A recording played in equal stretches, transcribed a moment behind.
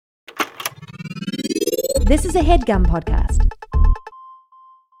This is a HeadGum podcast.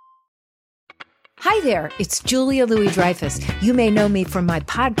 Hi there, it's Julia Louis-Dreyfus. You may know me from my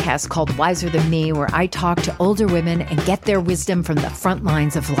podcast called Wiser Than Me, where I talk to older women and get their wisdom from the front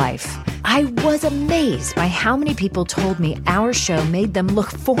lines of life. I was amazed by how many people told me our show made them look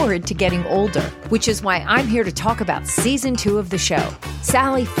forward to getting older, which is why I'm here to talk about season 2 of the show.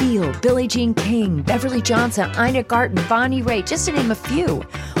 Sally Field, Billie Jean King, Beverly Johnson, Ina Garten, Bonnie Raitt, just to name a few.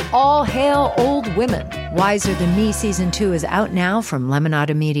 All hail old women. Wiser Than Me season 2 is out now from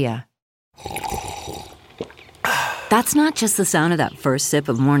Lemonada Media. That's not just the sound of that first sip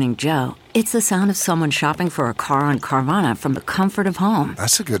of Morning Joe. It's the sound of someone shopping for a car on Carvana from the comfort of home.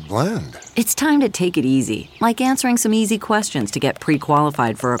 That's a good blend. It's time to take it easy, like answering some easy questions to get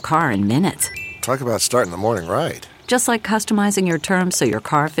pre-qualified for a car in minutes. Talk about starting the morning right. Just like customizing your terms so your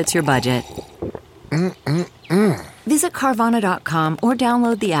car fits your budget. Visit Carvana.com or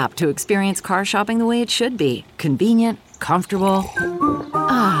download the app to experience car shopping the way it should be. Convenient, comfortable.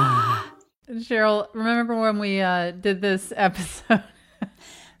 Cheryl, remember when we did this episode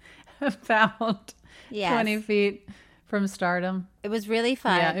about 20 feet from Stardom? It was really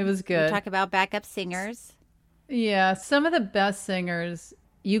fun. Yeah, it was good. We talk about backup singers. Yeah, some of the best singers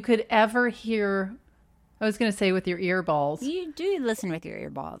you could ever hear. I was going to say with your earballs. You do listen with your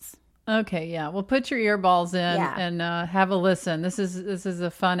earballs. Okay, yeah. Well, put your earballs in and have a listen. This is a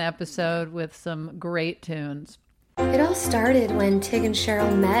fun episode with some great tunes. It all started when Tig and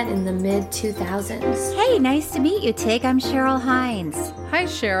Cheryl met in the mid-2000s. Hey, nice to meet you, Tig. I'm Cheryl Hines. Hi,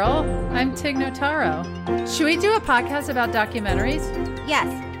 Cheryl. I'm Tig Notaro. Should we do a podcast about documentaries? Yes.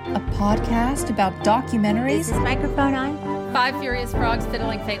 A podcast about documentaries? Is this microphone on? 5 furious frogs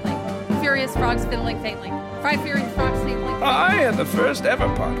fiddling faintly. Furious frogs fiddling faintly. 5 furious frogs fiddling faintly. I am the first ever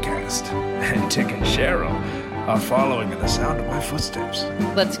podcast, and Tig and Cheryl are following in the sound of my footsteps.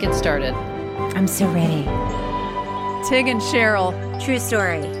 Let's get started. I'm so ready. Tig and Cheryl. True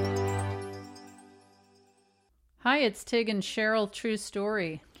story. Hi, it's Tig and Cheryl. True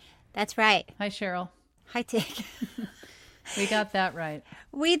story. That's right. Hi, Cheryl. Hi, Tig. We got that right.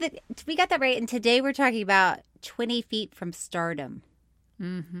 We got that right. And today we're talking about 20 Feet from Stardom,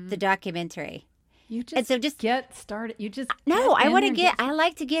 the documentary. You just, and so just get started. You just I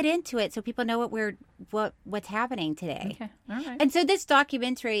like to get into it so people know what's happening today. Okay, all right. And so this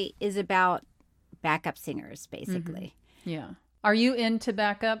documentary is about backup singers, basically. Yeah. Are you into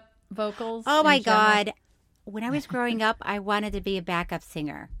backup vocals? Oh my God. When I was growing up, I wanted to be a backup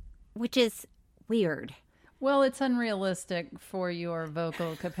singer, which is weird. Well, it's unrealistic for your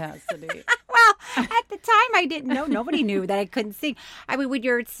vocal capacity. Well, at the time, I didn't know. Nobody knew that I couldn't sing. I mean, when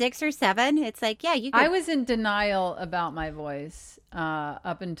you're 6 or 7, it's like, yeah, you could. I was in denial about my voice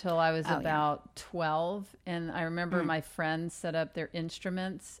up until I was about 12. And I remember my friends set up their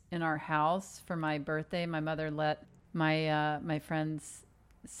instruments in our house for my birthday. My mother let my friends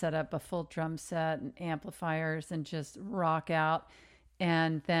set up a full drum set and amplifiers and just rock out.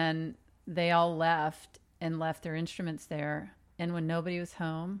 And then they all left their instruments there. And when nobody was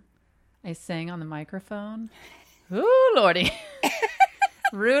home, I sang on the microphone. Ooh, Lordy.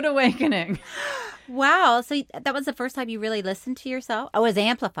 Rude awakening. Wow. So that was the first time you really listened to yourself? Oh, it was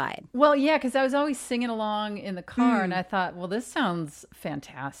amplified. Well, yeah, because I was always singing along in the car, and I thought, well, this sounds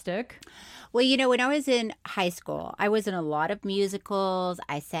fantastic. Well, you know, when I was in high school, I was in a lot of musicals.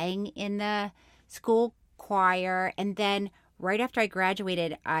 I sang in the school choir. And then right after I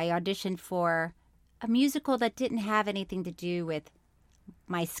graduated, I auditioned for a musical that didn't have anything to do with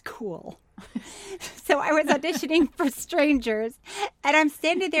my school. So I was auditioning for strangers, and I'm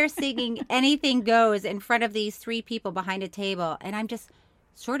standing there singing Anything Goes in front of these 3 people behind a table, and I'm just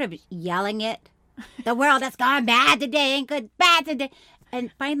sort of yelling it. The world has gone bad today and good bad today.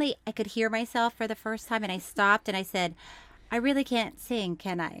 And finally, I could hear myself for the first time, and I stopped, and I said, I really can't sing,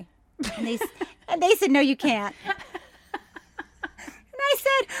 can I? And they said, no, you can't. And I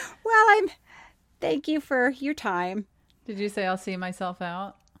said, well, thank you for your time. Did you say I'll see myself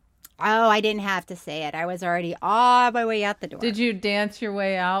out? Oh, I didn't have to say it. I was already on my way out the door. Did you dance your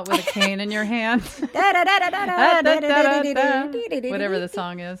way out with a cane in your hand? Whatever the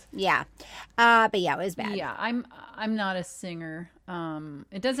song is. Yeah. But yeah, it was bad. Yeah, I'm not a singer.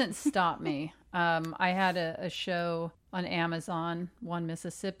 It doesn't stop me. I had a show on Amazon, One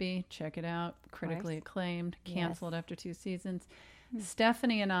Mississippi. Check it out. Critically acclaimed. Canceled after 2 seasons.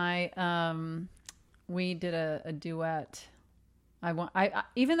 Stephanie and I, we did a duet. I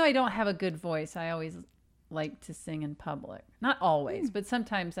even though I don't have a good voice, I always like to sing in public. Not always, but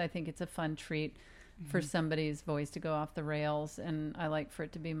sometimes I think it's a fun treat for somebody's voice to go off the rails, and I like for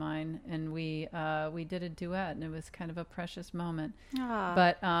it to be mine. And we did a duet, and it was kind of a precious moment. Aww.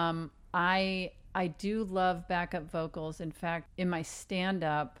 But I I do love backup vocals. In fact, in my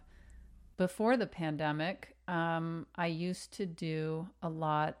stand-up before the pandemic, I used to do a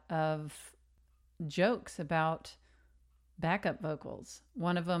lot of jokes about backup vocals.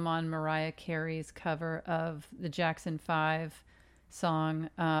 One of them on Mariah Carey's cover of the Jackson 5 song,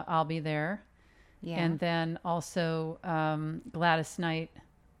 I'll Be There. Yeah. And then also Gladys Knight.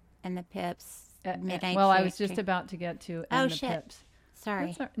 And the Pips. Midnight well, I was just about to get to and the shit. Pips.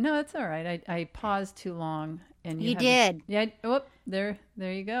 Sorry. No, it's all right. I paused too long. And you did. Yeah. Whoop, there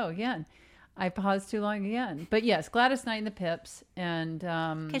you go again. I paused too long again. But yes, Gladys Knight and the Pips. And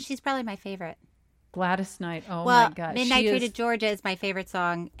because she's probably my favorite. Gladys Knight. Oh, well, my God. Midnight Train to Georgia is my favorite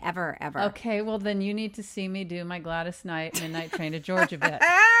song ever. Okay, well, then you need to see me do my Gladys Knight Midnight Train to Georgia bit.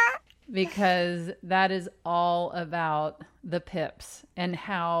 Because that is all about the Pips and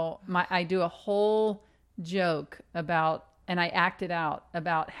how I do a whole joke about, and I act it out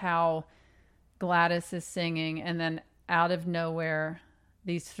about how Gladys is singing, and then out of nowhere,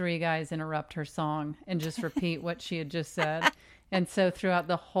 these three guys interrupt her song and just repeat what she had just said. And so throughout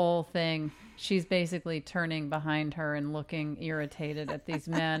the whole thing, she's basically turning behind her and looking irritated at these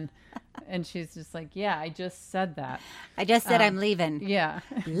men. And she's just like, yeah, I just said that. I just said I'm leaving. Yeah.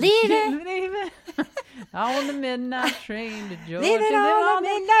 Leaving. Leaving. On the midnight train to Georgia. Leaving on the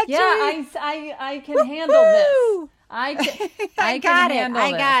midnight train. Yeah, I can handle this. I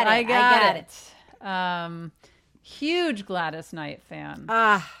got it. Huge Gladys Knight fan.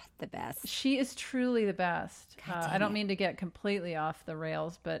 The best. She is truly the best. I don't mean to get completely off the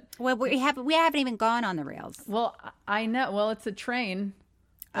rails, but we haven't even gone on the rails. Well, I know. Well, it's a train.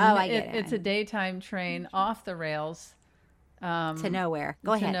 I get it. It's a daytime train off the rails to nowhere.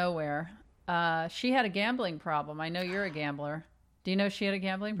 Go ahead. To nowhere. She had a gambling problem. I know you're a gambler. Do you know she had a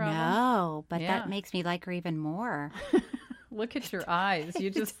gambling problem? No, but that makes me like her even more. Look at your eyes. You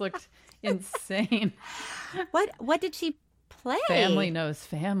just looked insane. What did she play? Family knows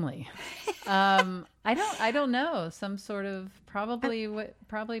family. I don't know. Some sort of probably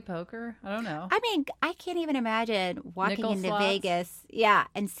poker. I don't know. I mean, I can't even imagine walking Nickel into slots. Vegas,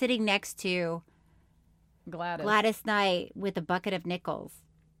 and sitting next to Gladys Knight with a bucket of nickels.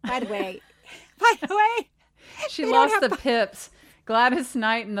 By the way, she lost the Pips. Gladys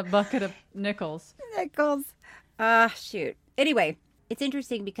Knight and the bucket of nickels. Shoot. Anyway, it's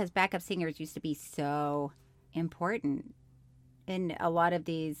interesting because backup singers used to be so important in a lot of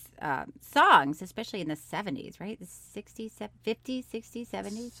these songs, especially in the 70s, right? The 60s, 50s, 60s,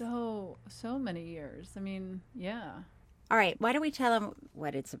 70s. So many years. I mean, yeah. All right. Why don't we tell them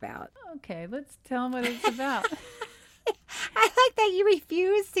what it's about? Okay, let's tell them what it's about. I like that you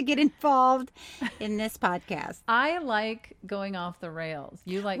refuse to get involved in this podcast. I like going off the rails.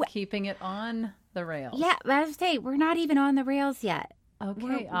 You like keeping it on the rails. Yeah, but I was saying, we're not even on the rails yet.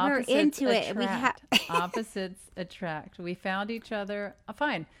 Okay, we're into attract. It. Opposites attract. We found each other.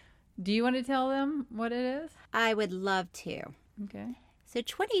 Fine. Do you want to tell them what it is? I would love to. Okay. So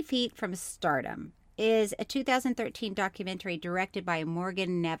 20 Feet from Stardom is a 2013 documentary directed by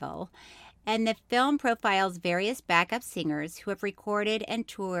Morgan Neville. And the film profiles various backup singers who have recorded and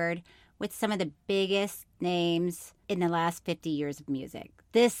toured with some of the biggest names in the last 50 years of music.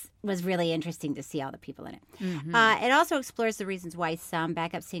 This was really interesting to see all the people in it. Mm-hmm. It also explores the reasons why some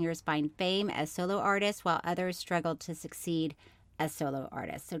backup singers find fame as solo artists while others struggle to succeed as solo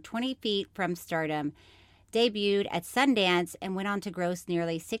artists. So 20 Feet from Stardom debuted at Sundance and went on to gross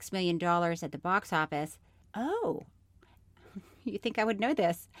nearly $6 million at the box office. Oh, you think I would know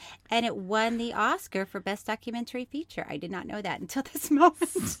this? And it won the Oscar for Best Documentary Feature. I did not know that until this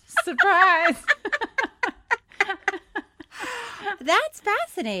moment. Surprise! That's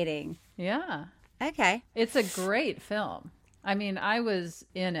fascinating. Yeah. Okay. It's a great film. I mean, I was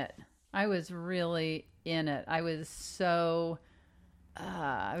in it. I was really in it. I was so...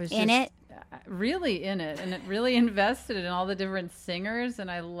 I was in just it? Really in it. And it really invested in all the different singers.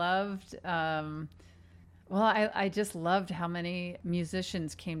 And I loved... I just loved how many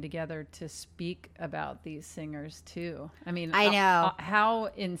musicians came together to speak about these singers, too. I mean, I know. How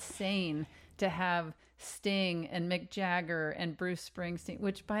insane to have Sting and Mick Jagger and Bruce Springsteen,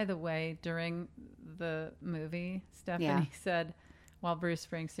 which, by the way, during the movie, Stephanie said, while Bruce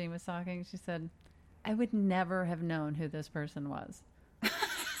Springsteen was talking, she said, I would never have known who this person was.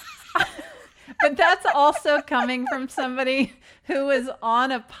 But that's also coming from somebody who was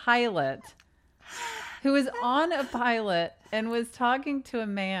on a pilot. Who was on a pilot and was talking to a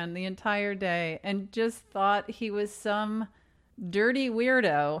man the entire day and just thought he was some dirty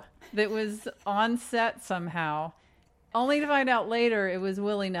weirdo that was on set somehow, only to find out later it was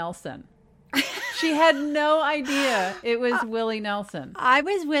Willie Nelson. She had no idea it was Willie Nelson. I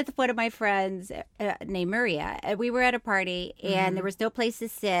was with one of my friends named Maria, and we were at a party, and there was no place to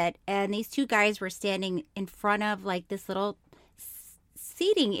sit, and these two guys were standing in front of like this little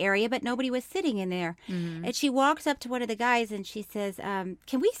seating area, but nobody was sitting in there. And she walks up to one of the guys, and she says,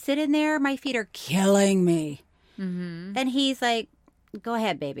 "Can we sit in there? My feet are killing me." And he's like, "Go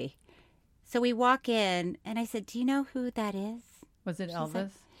ahead, baby." So we walk in, and I said, "Do you know who that is?" Was it Elvis?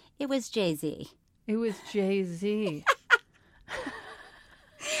 Like, it was Jay-Z. It was Jay-Z.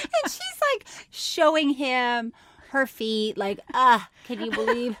 And she's like showing him her feet, like, can you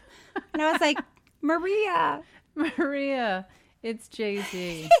believe? And I was like, Maria, it's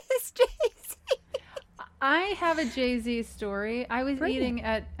Jay-Z. it's Jay-Z. I have a Jay-Z story. I was eating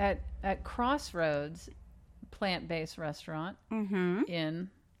at Crossroads, plant-based restaurant in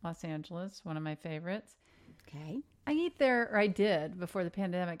Los Angeles, one of my favorites. Okay. I eat there, or I did before the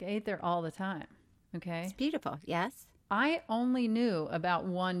pandemic. I ate there all the time. Okay. It's beautiful. Yes. I only knew about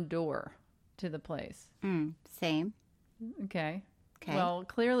one door to the place. Same. Okay. Okay. Well,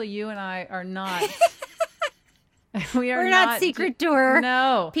 clearly you and I are not. We're not secret door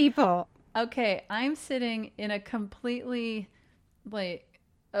people. Okay. I'm sitting in a completely like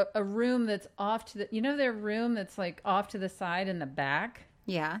a room that's off to the, their room that's like off to the side in the back.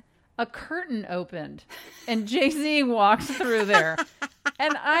 Yeah. A curtain opened and Jay-Z walked through there.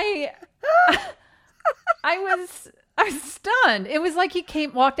 And I was stunned. It was like he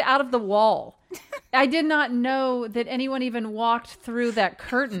walked out of the wall. I did not know that anyone even walked through that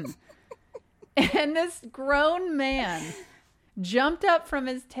curtain. And this grown man jumped up from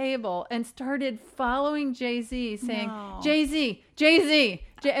his table and started following Jay-Z, saying, No. Jay-Z, Jay-Z.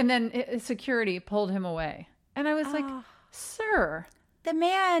 And then security pulled him away. And I was like, sir. The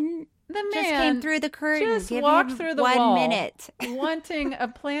man just came through the curtain. Just walked through the 1 wall, minute. wanting a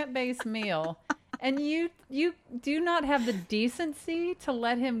plant-based meal. And you do not have the decency to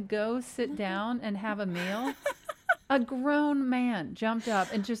let him go sit down and have a meal? A grown man jumped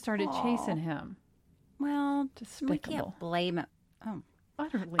up and just started chasing him. Well, Despicable. we can't blame him. Oh.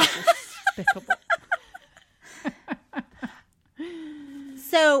 Utterly despicable.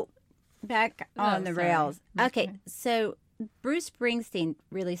 So, back on the sorry. rails. Okay, Okay. so Bruce Springsteen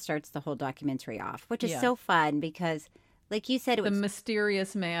really starts the whole documentary off, which is so fun because, like you said, it The was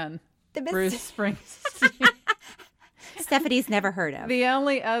mysterious man, The Bruce Springsteen. Stephanie's never heard of. The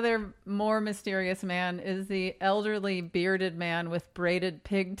only other more mysterious man is the elderly bearded man with braided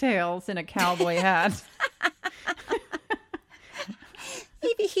pigtails and a cowboy hat.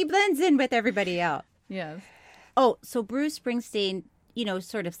 He blends in with everybody else. Yes. Oh, so Bruce Springsteen,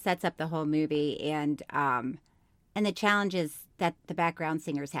 sort of sets up the whole movie and the challenges that the background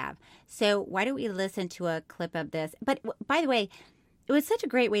singers have. So why don't we listen to a clip of this? But by the way, it was such a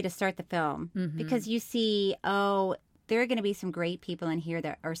great way to start the film because you see, there are going to be some great people in here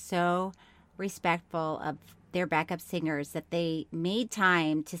that are so respectful of their backup singers that they made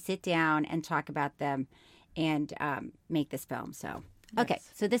time to sit down and talk about them and make this film. So, okay,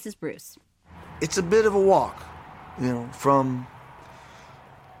 so this is Bruce. It's a bit of a walk, from,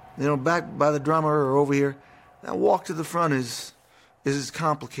 back by the drummer or over here. That walk to the front is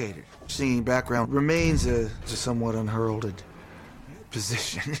complicated. Singing background remains a somewhat unheralded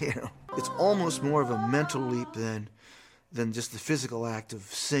position, It's almost more of a mental leap than just the physical act of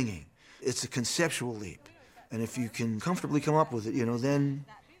singing. It's a conceptual leap. And if you can comfortably come up with it, then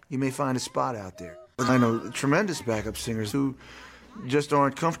you may find a spot out there. But I know tremendous backup singers who just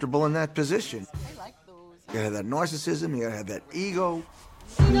aren't comfortable in that position. You gotta have that narcissism, you gotta have that ego.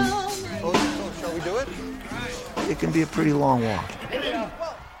 Shall we do it? It can be a pretty long walk.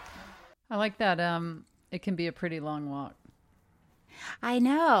 I like that. It can be a pretty long walk. I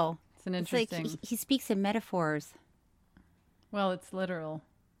know. It's an It's interesting. like he speaks in metaphors. Well, it's literal.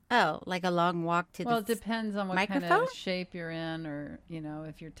 Oh, like a long walk to Well, it the depends on what microphone? kind of shape you're in, or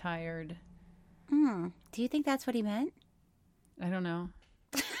if you're tired. Do you think that's what he meant? I don't know.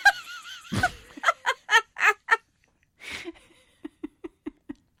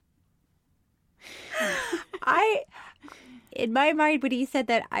 In my mind, when he said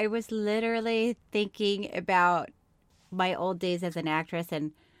that, I was literally thinking about my old days as an actress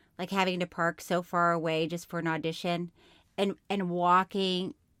and like having to park so far away just for an audition and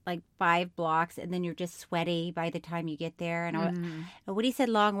walking like 5 blocks and then you're just sweaty by the time you get there. And and when he said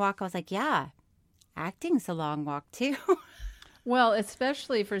long walk, I was like, yeah, acting's a long walk too. Well,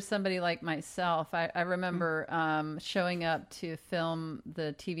 especially for somebody like myself. I remember showing up to film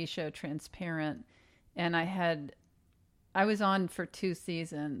the TV show Transparent, and I was on for 2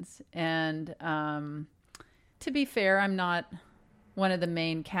 seasons. And to be fair, I'm not one of the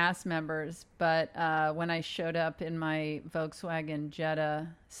main cast members. But when I showed up in my Volkswagen Jetta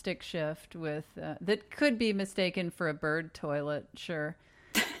stick shift with that could be mistaken for a bird toilet, sure.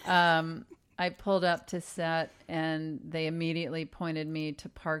 I pulled up to set, and they immediately pointed me to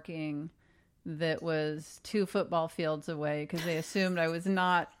parking that was 2 football fields away because they assumed I was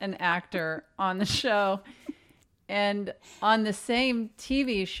not an actor on the show. And on the same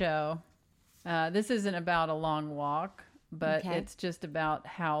TV show, this isn't about a long walk, but it's just about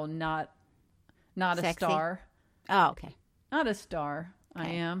how not Sexy. a star. Oh, okay. Not a star. Okay.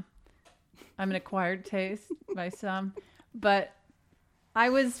 I am. I'm an acquired taste by some. But I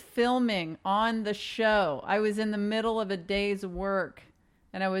was filming on the show. I was in the middle of a day's work,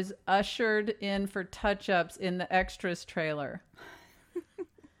 and I was ushered in for touch-ups in the extras trailer.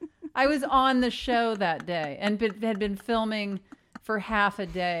 I was on the show that day and had been filming for half a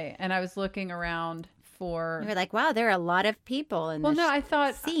day, and I was looking around for... You were like, wow, there are a lot of people in this I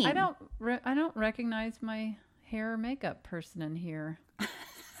thought, scene. I don't recognize my hair or makeup person in here.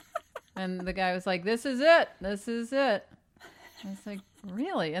 And the guy was like, this is it. This is it. I was like,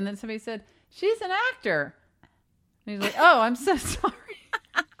 really? And then somebody said, she's an actor. And he's like, oh, I'm so sorry.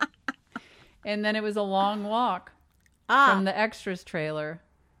 And then it was a long walk from the extras trailer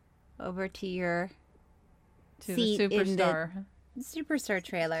over to your to the Superstar. Superstar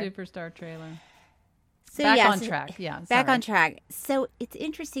trailer. Superstar trailer. So back on track. Yeah. Back on track. So it's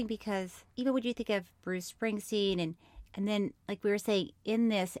interesting because even when you think of Bruce Springsteen and then, like we were saying, in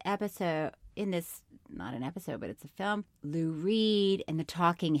this episode, not an episode, but it's a film, Lou Reed and the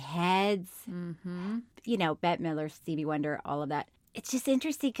Talking Heads, you know, Bette Midler, Stevie Wonder, all of that. It's just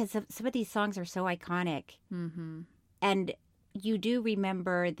interesting because some of these songs are so iconic. And you do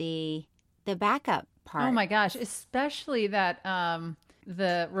remember the backup part. Oh, my gosh. Especially that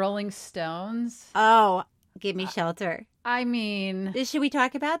the Rolling Stones. Oh, Give Me Shelter. I mean... Should we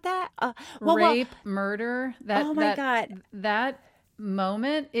talk about that? Rape, murder. Oh, my God. That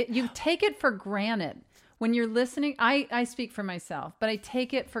moment, you take it for granted when you're listening. I speak for myself, but I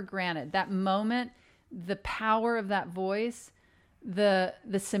take it for granted. That moment, the power of that voice, the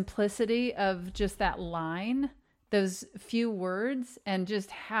simplicity of just that line, those few words, and just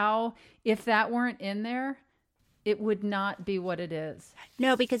how, if that weren't in there, it would not be what it is.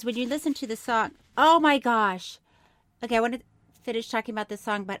 No, because when you listen to the song, oh my gosh. Okay, I want to finish talking about this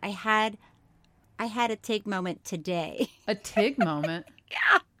song, but I had a Tig moment today. A Tig moment?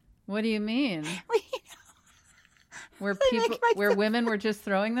 Yeah. What do you mean? Where women were just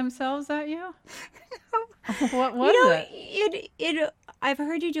throwing themselves at you? What was it? I've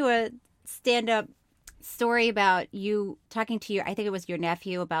heard you do a stand-up story about you talking to I think it was your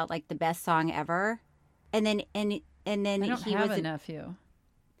nephew about like the best song ever, and then I don't have a nephew.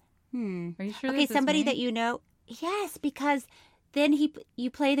 Are you sure? Okay, this somebody is me? that you know. Yes, because then you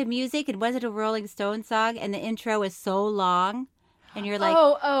play the music and was it a Rolling Stone song and the intro is so long, and you're like,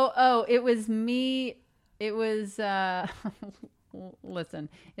 oh, it was me. It was listen,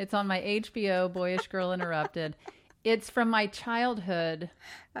 it's on my HBO Boyish Girl Interrupted. It's from my childhood.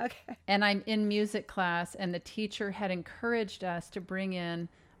 Okay. And I'm in music class, and the teacher had encouraged us to bring in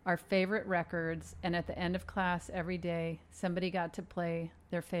our favorite records. And at the end of class every day, somebody got to play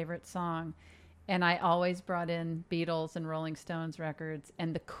their favorite song. And I always brought in Beatles and Rolling Stones records.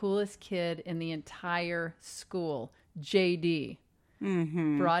 And the coolest kid in the entire school, JD,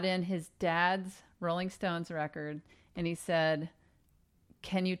 brought in his dad's Rolling Stones record. And he said,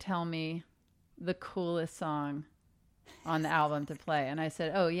 can you tell me the coolest song on the album to play? And I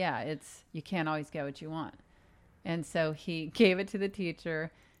said, oh yeah, it's You Can't Always Get What You Want. And so he gave it to the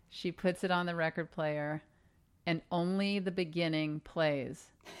teacher. She puts it on the record player, and only the beginning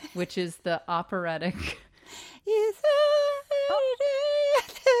plays, which is the operatic.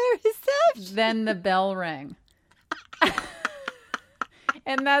 Then the bell rang.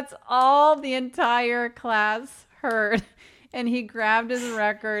 And that's all the entire class heard. And he grabbed his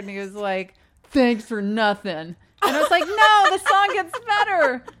record and he was like, thanks for nothing. And I was like, no, the song gets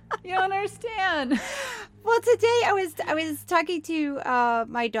better. You don't understand. Well, today I was talking to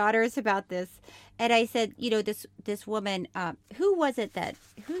my daughters about this, and I said, you know, this woman, who was it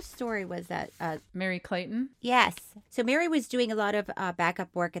whose story was that? Mary Clayton? Yes. So Mary was doing a lot of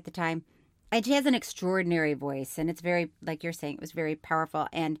backup work at the time, and she has an extraordinary voice, and it's very, like you're saying, it was very powerful.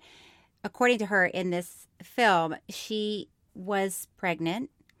 And according to her, in this film, she was pregnant.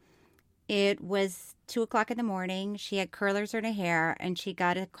 It was 2:00 in the morning. She had curlers in her hair, and she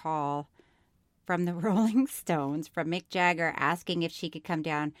got a call from the Rolling Stones, from Mick Jagger, asking if she could come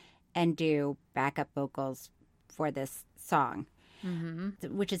down and do backup vocals for this song.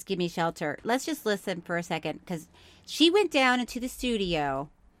 which is Give Me Shelter. Let's just listen for a second, because she went down into the studio.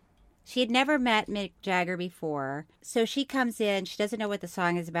 She had never met Mick Jagger before. So she comes in. She doesn't know what the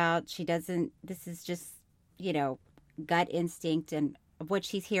song is about. This is just, gut instinct and what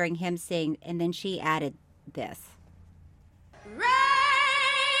she's hearing him sing. And then she added this.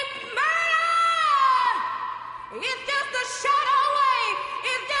 Rape, murder, it's just a shadow wave.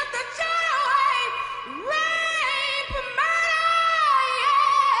 It's just a shadow wave. Rape, murder,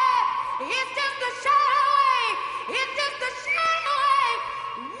 yeah. It's just a shadow wave. It's just a shadow wave.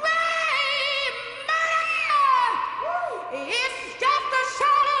 Rape, murder, it's just a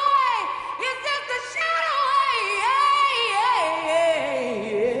shadow wave. It's just a shadow wave.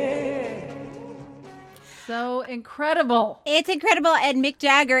 So incredible. It's incredible. And Mick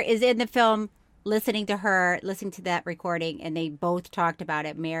Jagger is in the film listening to that recording, and they both talked about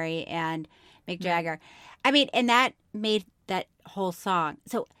it, Mary and Mick Jagger. I mean, and that made that whole song.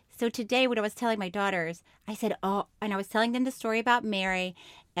 So today when I was telling my daughters, I said, and I was telling them the story about Mary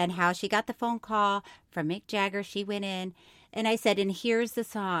and how she got the phone call from Mick Jagger. She went in, and I said, and here's the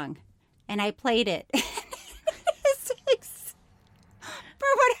song. And I played it. For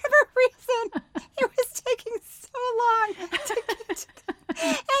whatever reason, it was taking so long to get to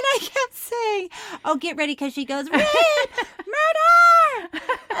and I kept saying, get ready, because she goes, rape, murder!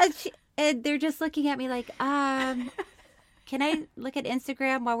 And they're just looking at me like, can I look at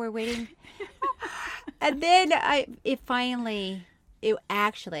Instagram while we're waiting? And then I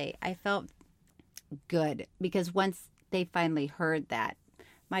felt good, because once they finally heard that,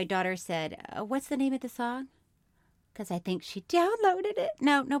 my daughter said, what's the name of the song? Because I think she downloaded it.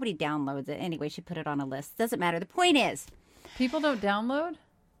 No, nobody downloads it. Anyway, she put it on a list. Doesn't matter. The point is, people don't download?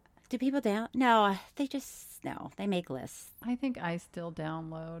 Do people down? No, they make lists. I think I still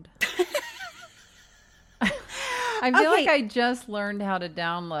download. I feel like I just learned how to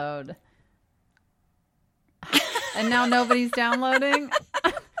download. And now nobody's downloading?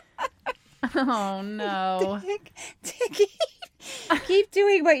 Oh, no. Keep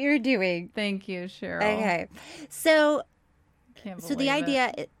doing what you're doing. Thank you, Cheryl. Okay. So the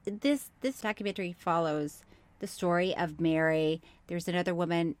idea, this documentary follows the story of Mary. There's another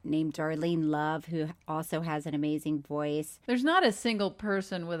woman named Darlene Love who also has an amazing voice. There's not a single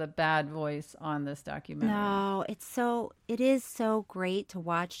person with a bad voice on this documentary. No, it is so great to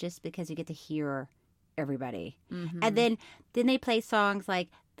watch, just because you get to hear everybody. Mm-hmm. And then they play songs like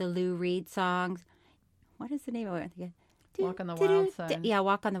the Lou Reed songs. What is the name of it? Walk on the Wild Side. Yeah,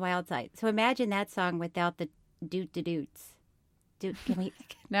 Walk on the Wild Side. So imagine that song without the doot-de-doots. Can we?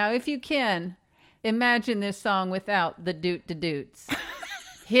 Now, if you can, imagine this song without the doot-de-doots.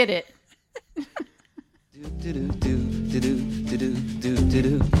 Hit it.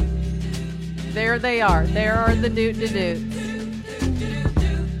 There they are. There are the doot-de-doots.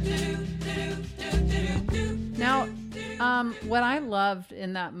 Now, what I loved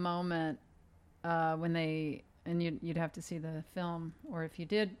in that moment when they... And you'd have to see the film, or if you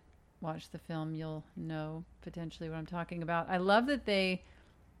did watch the film, you'll know potentially what I'm talking about. I love that they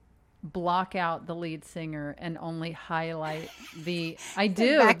block out the lead singer and only highlight the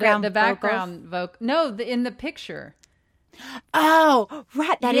background vocal. No, in the picture. Oh,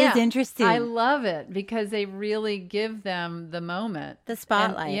 right. That is interesting. I love it because they really give them the moment, the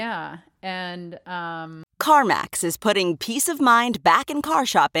spotlight. And CarMax is putting peace of mind back in car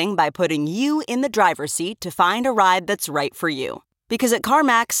shopping by putting you in the driver's seat to find a ride that's right for you. Because at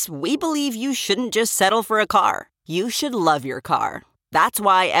CarMax, we believe you shouldn't just settle for a car. You should love your car. That's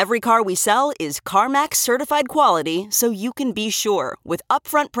why every car we sell is CarMax certified quality, so you can be sure with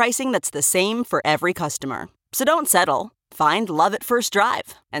upfront pricing that's the same for every customer. So don't settle. Find love at first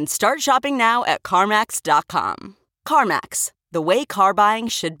drive and start shopping now at CarMax.com. CarMax, the way car buying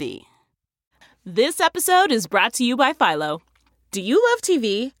should be. This episode is brought to you by Philo. Do you love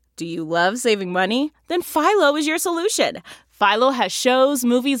TV? Do you love saving money? Then Philo is your solution. Philo has shows,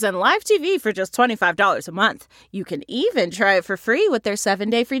 movies, and live TV for just $25 a month. You can even try it for free with their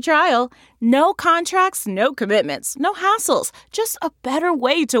 7-day free trial. No contracts, no commitments, no hassles. Just a better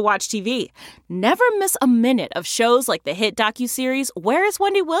way to watch TV. Never miss a minute of shows like the hit docuseries Where is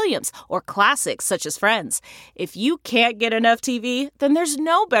Wendy Williams? Or classics such as Friends. If you can't get enough TV, then there's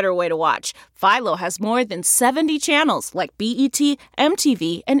no better way to watch. Philo has more than 70 channels like BET,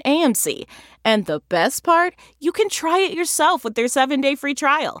 MTV, and AMC. And the best part? You can try it yourself with their 7-day free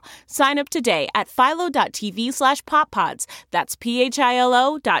trial. Sign up today at philo.tv/poppods. That's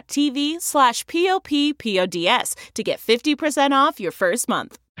philo.tv/POPPODS to get 50% off your first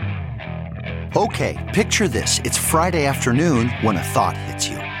month. Okay, picture this. It's Friday afternoon when a thought hits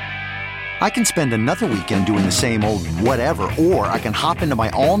you. I can spend another weekend doing the same old whatever, or I can hop into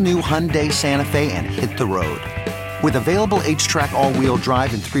my all-new Hyundai Santa Fe and hit the road. With available H-Track all-wheel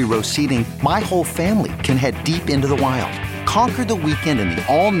drive and 3-row seating, my whole family can head deep into the wild. Conquer the weekend in the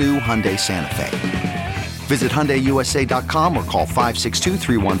all-new Hyundai Santa Fe. Visit HyundaiUSA.com or call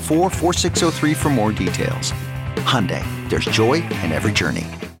 562-314-4603 for more details. Hyundai, there's joy in every journey.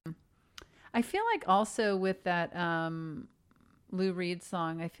 I feel like also with that Lou Reed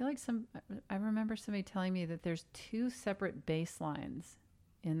song, I remember somebody telling me that there's 2 separate bass lines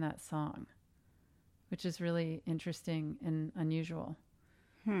in that song, which is really interesting and unusual.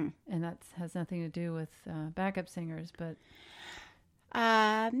 And that has nothing to do with backup singers, but...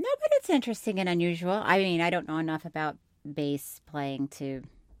 No, but it's interesting and unusual. I mean, I don't know enough about bass playing to...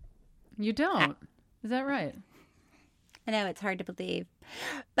 You don't? Is that right? I know, it's hard to believe.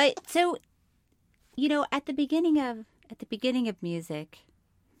 But so, at the beginning of music...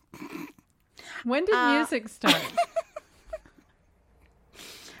 When did music start?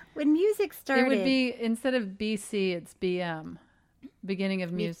 When music started... It would be, instead of BC, it's BM. Beginning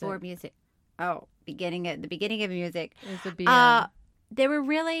of music. Before music. Oh, the beginning of music. It's a BM. There were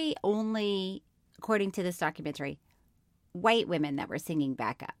really only, according to this documentary, white women that were singing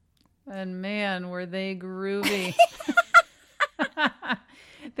backup. And man, were they groovy.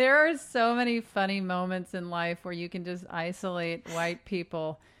 There are so many funny moments in life where you can just isolate white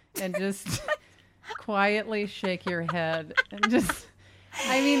people and just quietly shake your head and just...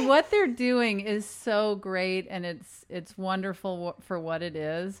 I mean, what they're doing is so great, and it's wonderful for what it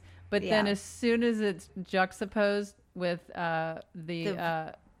is. But then, as soon as it's juxtaposed with the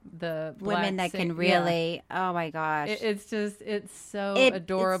women that can really, oh my gosh, it's so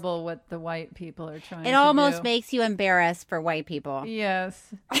adorable what the white people are trying. It almost makes you embarrassed for white people.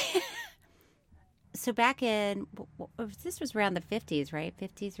 Yes. So back in this was around the 50s, right?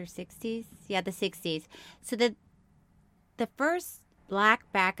 50s or 60s? Yeah, the 60s. So the first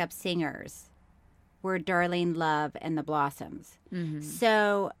Black backup singers were Darlene Love and the Blossoms. Mm-hmm.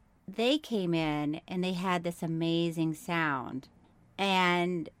 So they came in and they had this amazing sound.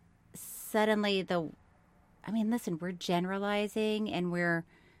 And suddenly listen, we're generalizing and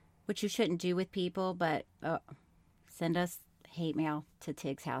which you shouldn't do with people, but send us hate mail to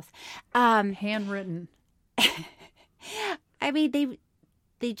Tig's house. Handwritten. I mean,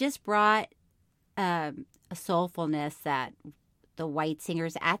 they just brought a soulfulness that the white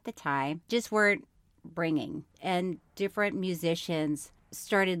singers at the time just weren't bringing. And different musicians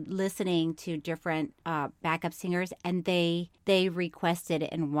started listening to different backup singers, and they requested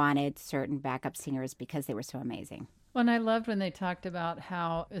and wanted certain backup singers because they were so amazing. Well, and I loved when they talked about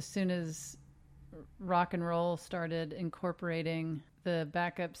how as soon as rock and roll started incorporating the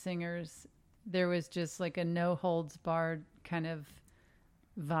backup singers, there was just like a no holds barred kind of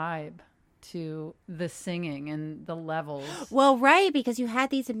vibe to the singing and the levels. Well, right, because you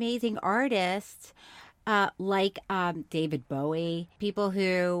had these amazing artists like David Bowie, people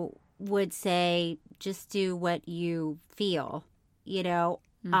who would say, just do what you feel,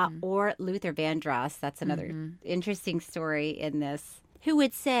 or Luther Vandross. That's another interesting story in this, who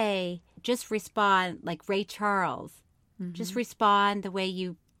would say, just respond like Ray Charles. Just respond the way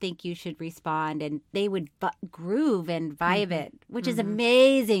you think you should respond, and they would groove and vibe it, which is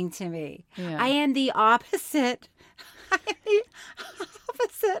amazing to me. Yeah. I am the opposite. I am the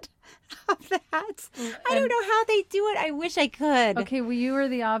opposite of that. I don't know how they do it. I wish I could. Okay, well, you were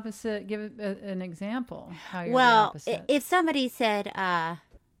the opposite. Give an example. How you're the well, opposite. If somebody said,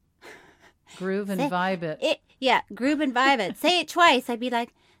 groove and vibe it. Yeah, groove and vibe it. Say it twice. I'd be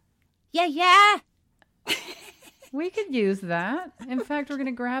like, yeah. We could use that. In fact, we're going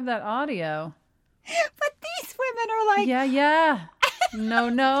to grab that audio. But these women are like... Yeah.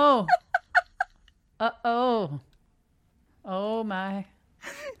 No. Uh-oh. Oh, my.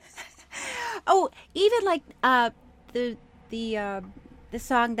 Oh, even like the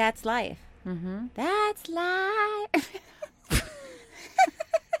song That's Life. That's Life.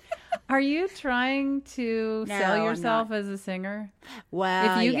 Are you trying to sell yourself as a singer?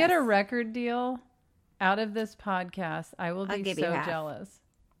 Well, if you get a record deal out of this podcast, I will be so jealous.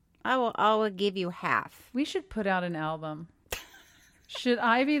 I will give you half. We should put out an album. Should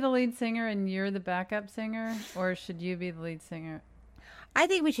I be the lead singer and you're the backup singer, or should you be the lead singer? I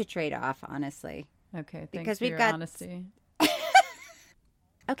think we should trade off, honestly. Okay, thanks for your honesty.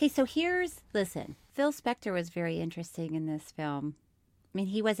 Okay, so listen, Phil Spector was very interesting in this film. I mean,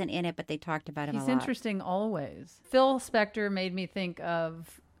 he wasn't in it, but they talked about him a lot. He's interesting always. Phil Spector made me think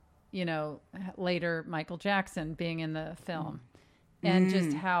of, later Michael Jackson being in the film. And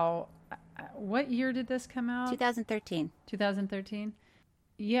just how, what year did this come out? 2013. 2013?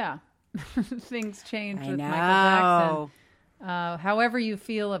 Yeah. things changed with know. Michael Jackson. However you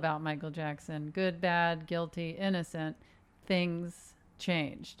feel about Michael Jackson, good, bad, guilty, innocent, things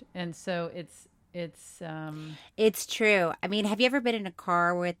changed. And so it's true. I mean, have you ever been in a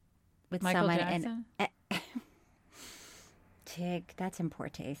car with Michael someone Jackson? Tig, that's in poor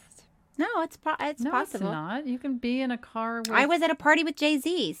taste. No, it's possible. It's not. You can be in a car with... I was at a party with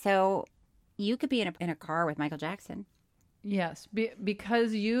Jay-Z, so you could be in a car with Michael Jackson. Yes,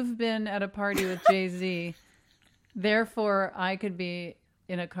 because you've been at a party with Jay-Z, therefore I could be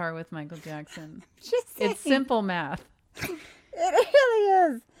in a car with Michael Jackson. It's simple math. It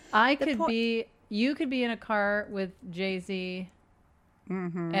really is. You could be in a car with Jay-Z,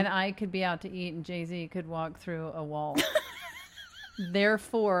 and I could be out to eat, and Jay-Z could walk through a wall.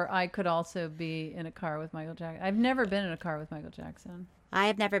 Therefore, I could also be in a car with Michael Jackson. I've never been in a car with Michael Jackson. I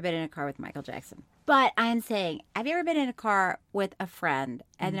have never been in a car with Michael Jackson. But I'm saying, have you ever been in a car with a friend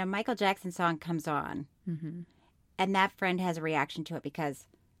and a Michael Jackson song comes on and that friend has a reaction to it? Because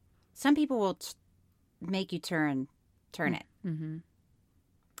some people will make you turn it.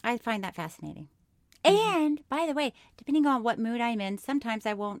 I find that fascinating. And by the way, depending on what mood I'm in, sometimes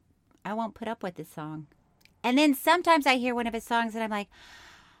I won't put up with this song. And then sometimes I hear one of his songs and I'm like,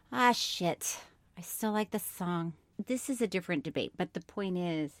 shit, I still like this song. This is a different debate, but the point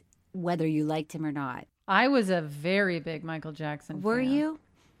is whether you liked him or not. I was a very big Michael Jackson fan. Were you?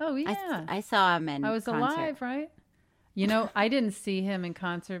 Oh, yeah. I saw him in I was concert. alive, right? You know, I didn't see him in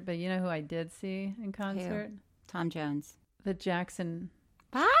concert, but you know who I did see in concert? Who? Tom Jones. The Jackson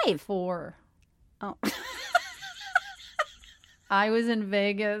 4. Oh. I was in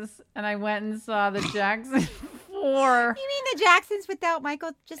Vegas and I went and saw the Jackson 4. You mean the Jacksons without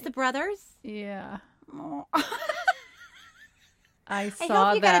Michael, just the brothers? Yeah. Oh. I saw I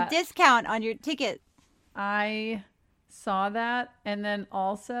hope you got a discount on your ticket. I saw that, and then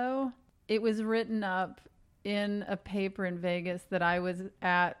also it was written up in a paper in Vegas that I was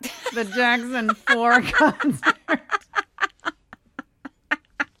at the Jackson 4 concert.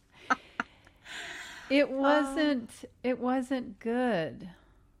 It wasn't good.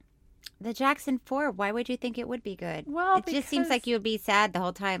 The Jackson 4, why would you think it would be good? Well, it just seems like you would be sad the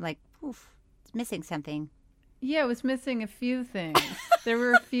whole time, like, poof, it's missing something. Yeah, it was missing a few things. There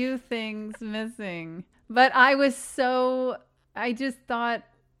were a few things missing. But I just thought,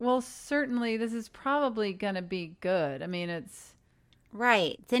 well, certainly this is probably going to be good. I mean, it's...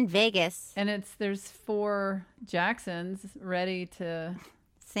 Right. It's in Vegas. And there's 4 Jacksons ready to...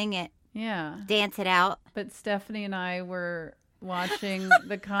 Sing it. Yeah. Dance it out. But Stephanie and I were watching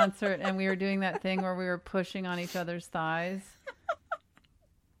the concert, and we were doing that thing where we were pushing on each other's thighs.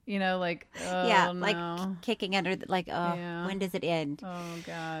 You know, like, oh, yeah, no. like kicking under, when does it end? Oh,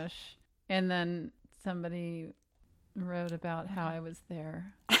 gosh. And then somebody wrote about how I was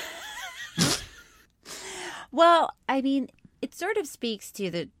there. Well, I mean, it sort of speaks to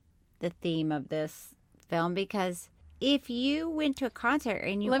the theme of this film, because if you went to a concert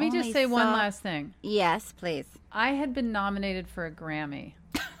and you Let me just say one last thing. Yes, please. I had been nominated for a Grammy.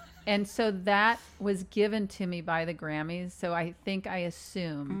 And so that was given to me by the Grammys. So I think I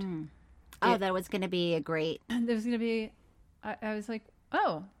assumed. That was going to be a great. There was going to be. I was like,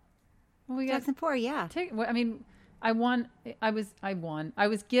 oh, well, we got Jackson 4, yeah. I mean, I won. I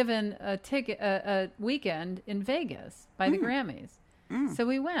was given a ticket, a weekend in Vegas by the Grammys. So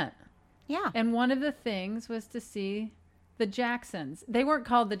we went. Yeah. And one of the things was to see the Jacksons. They weren't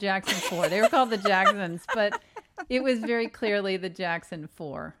called the Jackson 4. They were called the Jacksons, but it was very clearly the Jackson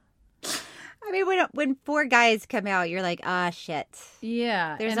 4. I mean, when 4 guys come out, you're like, shit.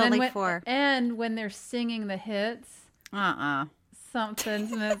 Yeah. There's only 4. And when they're singing the hits,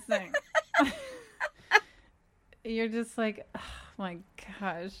 something's missing. You're just like, oh my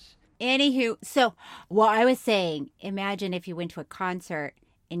gosh. Anywho, I was saying, imagine if you went to a concert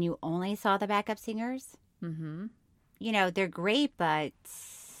and you only saw the backup singers. Mm-hmm. You know, they're great, but...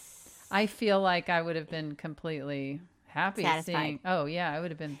 I feel like I would have been completely... happy satisfied. Seeing. Oh yeah, I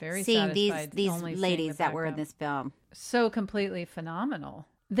would have been very seeing satisfied. these only ladies that were in this film. So completely phenomenal.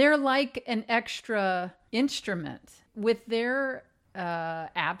 They're like an extra instrument. With their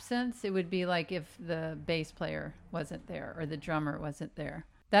absence, it would be like if the bass player wasn't there or the drummer wasn't there.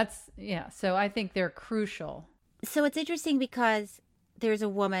 So I think they're crucial. So it's interesting because there's a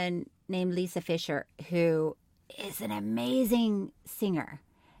woman named Lisa Fisher who is an amazing singer.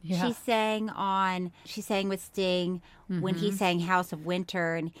 Yeah. She sang with Sting when he sang House of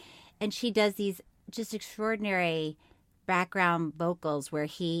Winter, and she does these just extraordinary background vocals where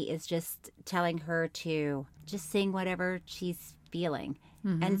he is just telling her to just sing whatever she's feeling.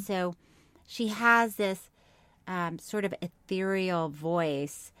 And so she has this sort of ethereal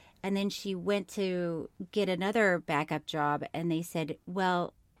voice, And then she went to get another backup job, and they said,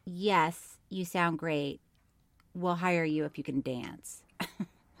 well, yes, you sound great. We'll hire you if you can dance.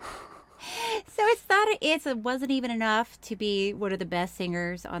 So it wasn't even enough to be one of the best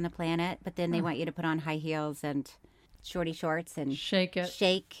singers on the planet, but then they want you to put on high heels and shorty shorts and shake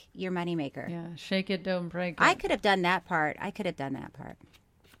your moneymaker. Yeah, shake it, don't break it. I could have done that part.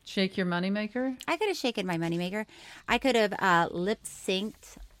 Shake your moneymaker? I could have shaken my moneymaker. I could have lip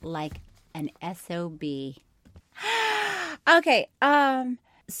synced like an SOB. Okay,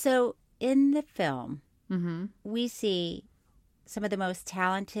 so in the film, we see some of the most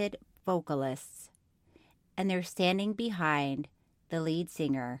talented vocalists, and they're standing behind the lead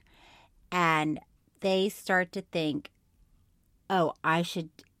singer, and they start to think, oh, I should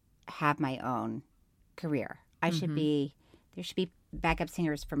have my own career. There should be backup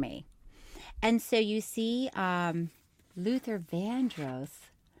singers for me. And so you see Luther Vandross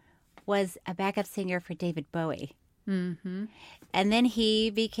was a backup singer for David Bowie. Mm-hmm. And then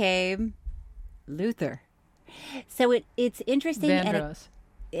he became Luther. So it's interesting. Vandross.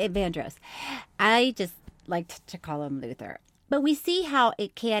 Vandross. I just liked to call him Luther. But we see how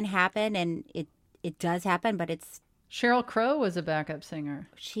it can happen, and it does happen, but it's... Sheryl Crow was a backup singer.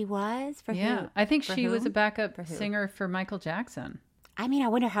 She was? For who? Yeah, I think she was a backup For who? singer for Michael Jackson. I mean, I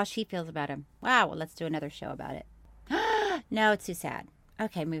wonder how she feels about him. Wow, well, let's do another show about it. No, it's too sad.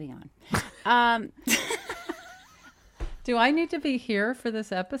 Okay, moving on. Do I need to be here for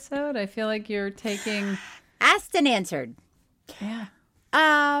this episode? I feel like you're taking... Asked and Answered. Yeah.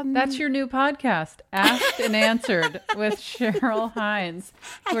 That's your new podcast, Asked and Answered with Cheryl Hines,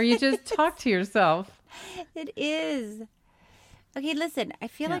 where you just talk to yourself. It is. Okay, listen, I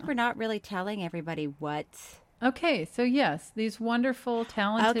feel like we're not really telling everybody what... Okay, so yes, these wonderful,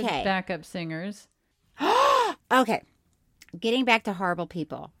 talented backup singers. Okay, getting back to horrible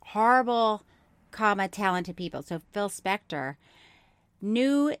people. Horrible, talented people. So Phil Spector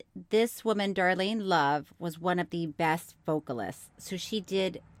knew this woman, Darlene Love, was one of the best vocalists. So she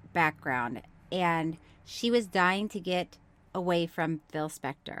did background, and she was dying to get away from Phil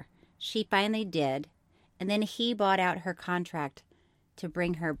Spector. She finally did, and then he bought out her contract to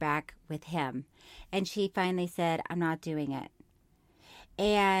bring her back with him. And she finally said, I'm not doing it.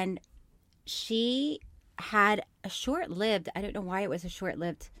 And she had a short-lived, I don't know why it was a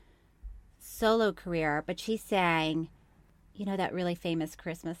short-lived solo career, but she sang, you know, that really famous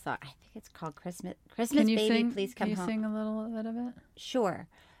Christmas song. I think it's called Christmas Baby, Please Come Home. Can you sing a little bit of it? Sure.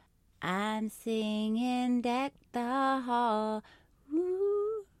 I'm singing Deck the Hall.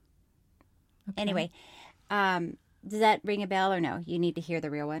 Woo. Okay. Anyway, does that ring a bell or no? You need to hear the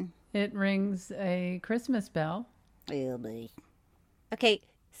real one. It rings a Christmas bell. Okay,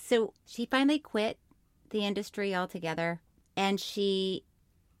 so she finally quit the industry altogether, and she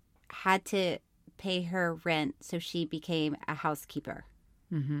had to pay her rent, so she became a housekeeper.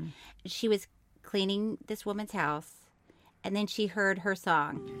 Mm-hmm. She was cleaning this woman's house, and then she heard her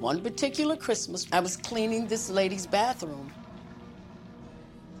song. One particular Christmas, I was cleaning this lady's bathroom.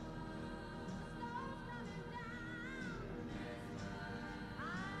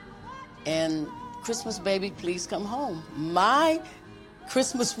 And Christmas Baby, Please Come Home. My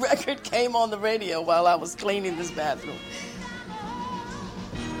Christmas record came on the radio while I was cleaning this bathroom.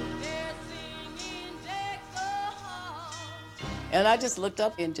 And I just looked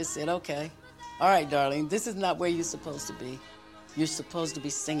up and just said, okay, all right, darling, this is not where you're supposed to be. You're supposed to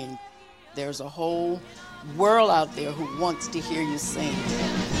be singing. There's a whole world out there who wants to hear you sing.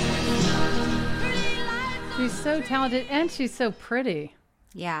 She's so talented, and she's so pretty.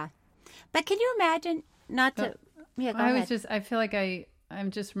 Yeah. But can you imagine not to... Yeah, go ahead. I feel like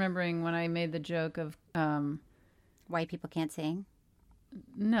I'm just remembering when I made the joke of... White people can't sing?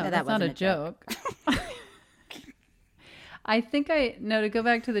 No, that's not a joke. I think to go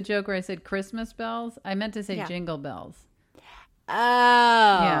back to the joke where I said Christmas bells, I meant to say jingle bells.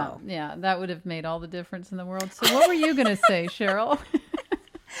 Oh. Yeah, that would have made all the difference in the world. So what were you going to say, Cheryl?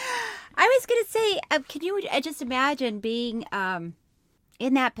 I was going to say, can you just imagine being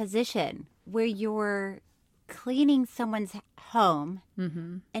in that position where you're cleaning someone's home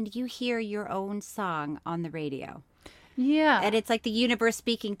and you hear your own song on the radio? Yeah. And it's like the universe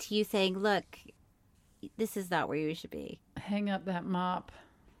speaking to you saying, look, this is not where you should be. Hang up that mop.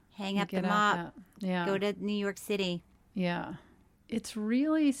 Hang up the mop. Yeah. Go to New York City. Yeah. It's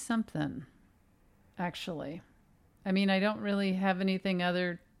really something, actually. I mean, I don't really have anything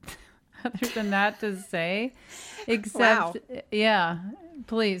other than that to say, except, yeah,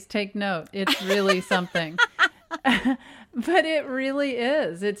 please take note. It's really something. But it really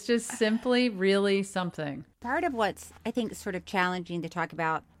is. It's just simply really something. Part of what's, I think, sort of challenging to talk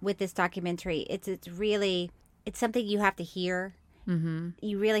about with this documentary, it's something you have to hear. Mm-hmm.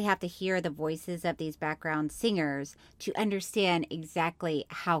 You really have to hear the voices of these background singers to understand exactly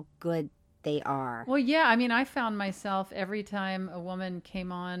how good they are. Well, yeah. I mean, I found myself every time a woman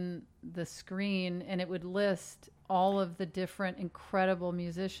came on the screen and it would list all of the different incredible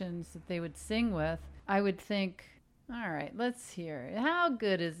musicians that they would sing with, I would think, all right, let's hear. How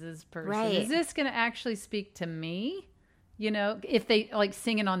good is this person? Right. Is this going to actually speak to me? You know, if they like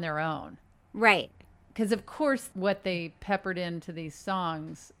singing on their own. Right. Because, of course, what they peppered into these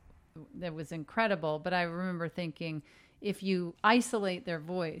songs, that was incredible. But I remember thinking, if you isolate their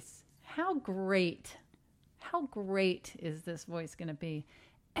voice, how great is this voice going to be?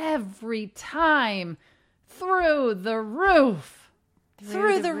 Every time, through the roof.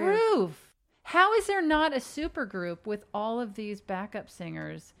 Through the roof. How is there not a super group with all of these backup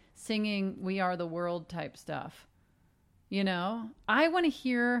singers singing We Are the World type stuff? You know, I want to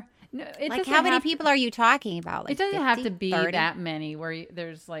hear. No, like, how many people are you talking about? Like it doesn't 50, have to be 30? that many where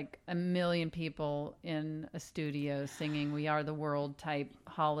there's like a million people in a studio singing We Are the World type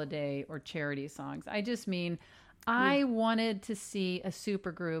holiday or charity songs. I just mean, I wanted to see a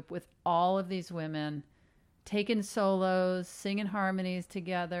super group with all of these women taking solos, singing harmonies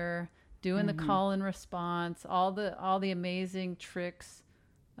together, doing the call and response, all the amazing tricks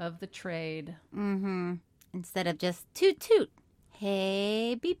of the trade. Mm-hmm. Instead of just toot toot.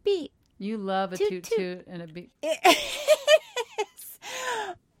 Hey, beep beep. You love a toot toot and a beep.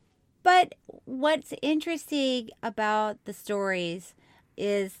 But what's interesting about the stories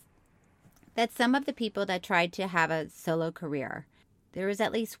is that some of the people that tried to have a solo career, there was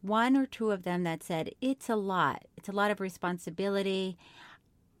at least one or two of them that said, it's a lot. It's a lot of responsibility.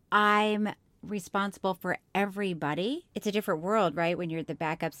 I'm responsible for everybody. It's a different world, right? When you're the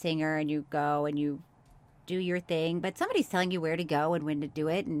backup singer and you go and you do your thing, but somebody's telling you where to go and when to do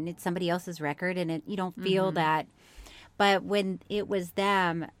it, and it's somebody else's record, and you don't feel that. But when it was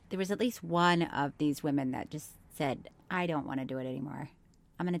them, there was at least one of these women that just said, I don't want to do it anymore.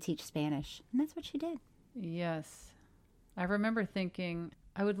 I'm going to teach Spanish. And that's what she did. Yes. I remember thinking,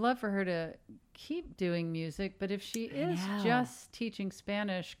 I would love for her to keep doing music, but if she is just teaching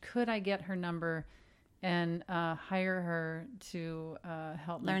Spanish, could I get her number and hire her to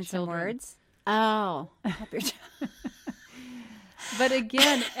help learn my some children? words? Oh. But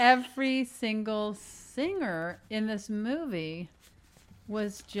again, every single singer in this movie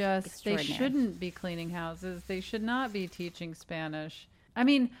was just, they shouldn't be cleaning houses. They should not be teaching Spanish. I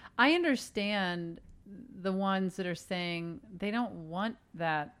mean, I understand the ones that are saying they don't want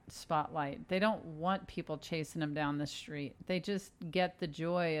that spotlight. They don't want people chasing them down the street. They just get the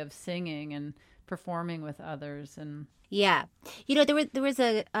joy of singing and performing with others. And yeah, you know, there was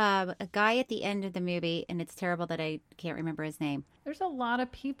a guy at the end of the movie, and it's terrible that I can't remember his name. There's a lot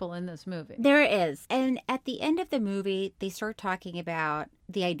of people in this movie. There is. And at the end of the movie, they start talking about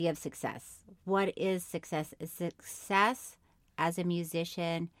the idea of success. What is success? Is success as a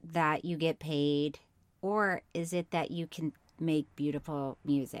musician that you get paid, or is it that you can make beautiful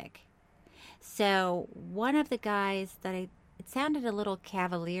music? So one of the guys it sounded a little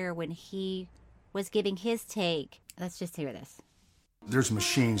cavalier when he was giving his take. Let's just hear this. There's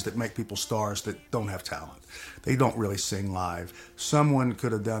machines that make people stars that don't have talent. They don't really sing live. Someone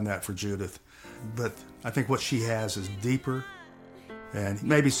could have done that for Judith, but I think what she has is deeper, and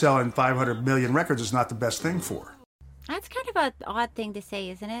maybe selling 500 million records is not the best thing for her. That's kind of an odd thing to say,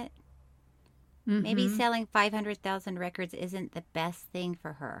 isn't it? Mm-hmm. Maybe selling 500,000 records isn't the best thing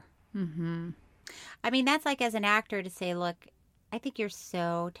for her. Mm-hmm. I mean, that's like as an actor to say, look, I think you're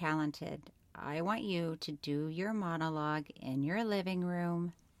so talented. I want you to do your monologue in your living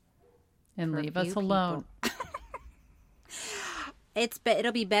room. And leave us alone.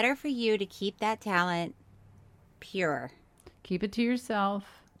 It'll be better for you to keep that talent pure. Keep it to yourself.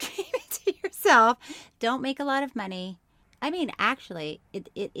 Keep it to yourself. Don't make a lot of money. I mean, actually, it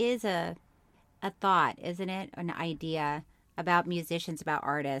is a thought, isn't it? An idea about musicians, about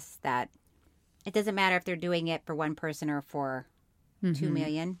artists, that it doesn't matter if they're doing it for one person or for 2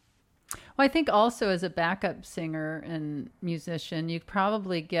 million. Well, I think also as a backup singer and musician, you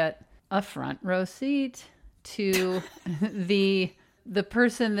probably get a front row seat to the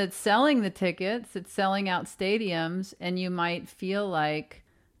person that's selling the tickets, that's selling out stadiums, and you might feel like,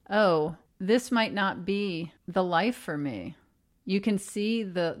 oh, this might not be the life for me. You can see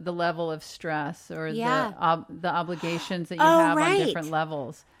the level of stress or the obligations that you have on different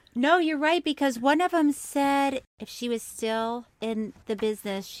levels. No, you're right, because one of them said if she was still in the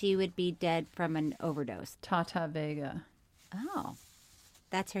business, she would be dead from an overdose. Tata Vega. Oh,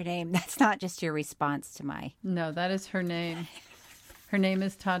 that's her name. That's not just your response to my... No, that is her name. Her name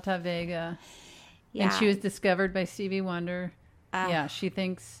is Tata Vega. Yeah. And she was discovered by Stevie Wonder. Yeah, she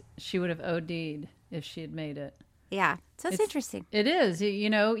thinks she would have OD'd if she had made it. Yeah, so it's interesting. It is. You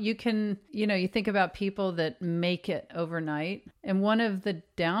know, you can, you think about people that make it overnight. And one of the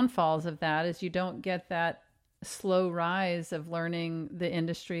downfalls of that is you don't get that slow rise of learning the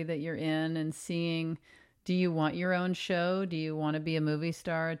industry that you're in and seeing, do you want your own show? Do you want to be a movie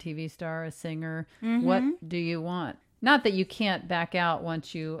star, a TV star, a singer? Mm-hmm. What do you want? Not that you can't back out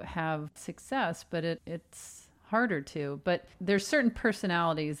once you have success, but it's harder to. But there's certain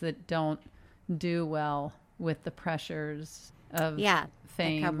personalities that don't do well with the pressures of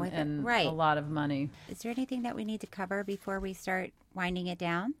fame and a lot of money. Is there anything that we need to cover before we start winding it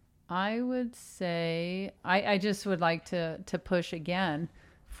down? I would say I just would like to push again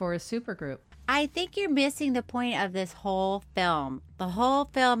for a supergroup. I think you're missing the point of this whole film. The whole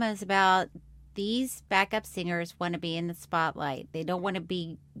film is about these backup singers want to be in the spotlight. They don't want to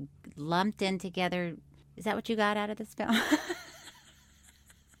be lumped in together. Is that what you got out of this film?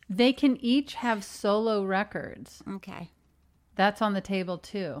 They can each have solo records. Okay. That's on the table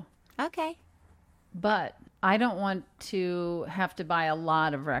too. Okay. But I don't want to have to buy a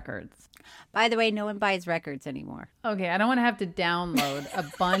lot of records. By the way, no one buys records anymore. Okay, I don't want to have to download a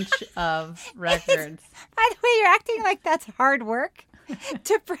bunch of records. By the way, you're acting like that's hard work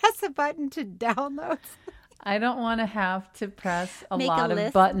to press a button to download. I don't want to have to press a Make lot a of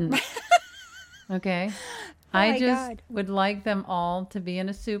list. buttons. Okay? I just God. would like them all to be in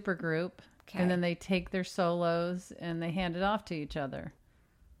a super group, Okay. and then they take their solos and they hand it off to each other.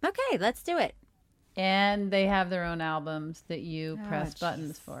 Okay, let's do it. And they have their own albums that you Oh, press jeez.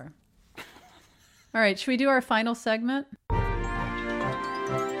 buttons for. All right, should we do our final segment?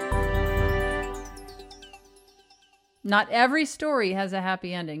 Not every story has a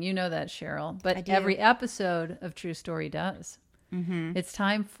happy ending. You know that, Cheryl. I But do. every episode of True Story does. Mm-hmm. It's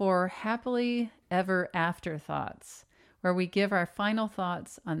time for Happily Ever After Thoughts, where we give our final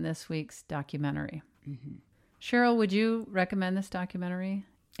thoughts on this week's documentary. Mm-hmm. Cheryl, would you recommend this documentary?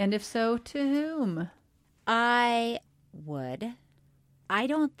 And if so, to whom? I would. I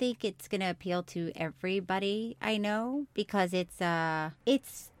don't think it's going to appeal to everybody I know because it's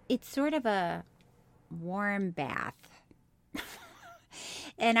sort of a warm bath.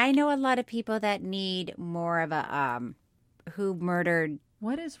 And I know a lot of people that need more of a who murdered.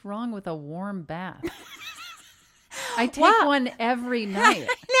 What is wrong with a warm bath? I take one every night.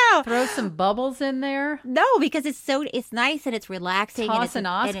 No. Throw some bubbles in there. No, because it's nice and it's relaxing. Toss an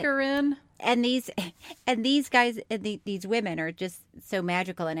Oscar in. And these guys and these women are just so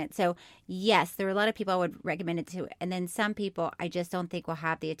magical in it. So yes, there are a lot of people I would recommend it to, and then some people I just don't think will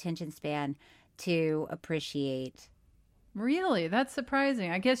have the attention span to appreciate. Really? That's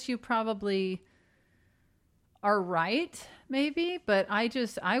surprising. I guess you probably are right, maybe, but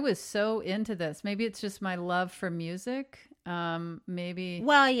I was so into this. Maybe it's just my love for music. Maybe.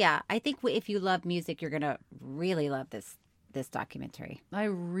 Well, yeah, I think if you love music, you're gonna really love this documentary. I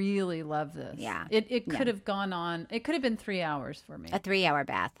really love this. Yeah. It could have gone on. It could have been 3 hours for me. A 3-hour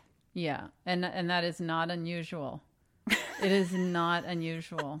bath. Yeah. And that is not unusual. It is not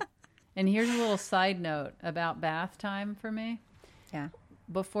unusual. And here's a little side note about bath time for me. Yeah.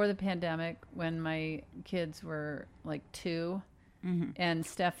 Before the pandemic, when my kids were like 2, and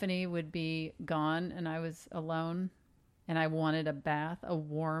Stephanie would be gone and I was alone and I wanted a bath, a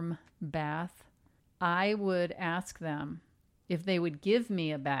warm bath, I would ask them if they would give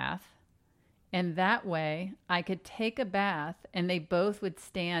me a bath, and that way I could take a bath and they both would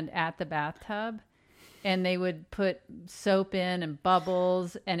stand at the bathtub and they would put soap in and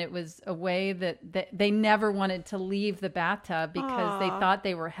bubbles, and it was a way that they never wanted to leave the bathtub because they thought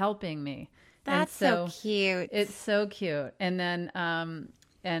they were helping me. That's so cute. It's so cute. And then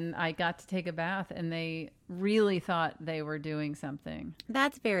and I got to take a bath and they really thought they were doing something.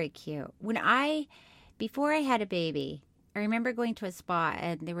 That's very cute. Before I had a baby, I remember going to a spa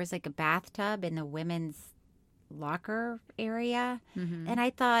and there was like a bathtub in the women's locker area. Mm-hmm. And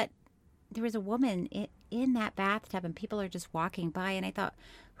I thought there was a woman in that bathtub and people are just walking by. And I thought,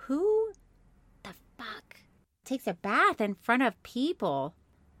 who the fuck takes a bath in front of people?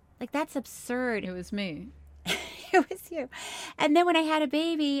 Like, that's absurd. It was me. It was you. And then when I had a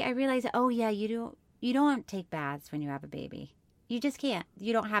baby, I realized, oh yeah, you don't take baths when you have a baby. You just can't.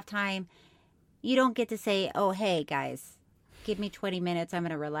 You don't have time. You don't get to say, oh, hey, guys, give me 20 minutes. I'm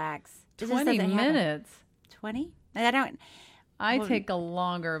going to relax. 20 minutes? 20? I take a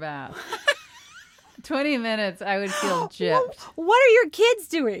longer bath. 20 minutes, I would feel gypped. What are your kids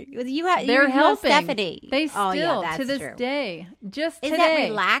doing? They're helping. Stephanie. They still, that's to this true. day, just Is today. that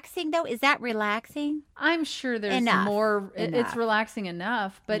relaxing, though? Is that relaxing? I'm sure there's Enough. more. Enough. It's relaxing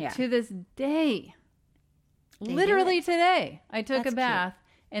enough. But Yeah. to this day, They literally do it. today, I took That's a bath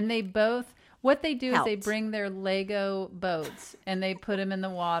and they both, what they do is they Helped. bring their Lego boats and they put them in the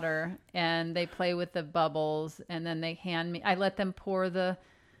water and they play with the bubbles and then they hand me, I let them pour the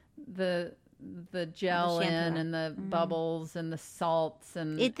gel shampoo in out. and the bubbles and the salts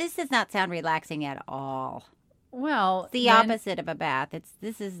and This does not sound relaxing at all. well, It's the opposite of a bath.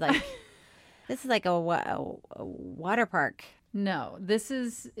 This is like a water park. No, this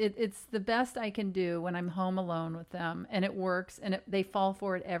is it's the best I can do when I'm home alone with them, and it works, and they fall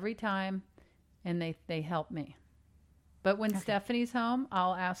for it every time, and they help me. But when Stephanie's home,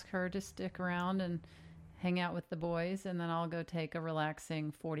 I'll ask her to stick around and hang out with the boys, and then I'll go take a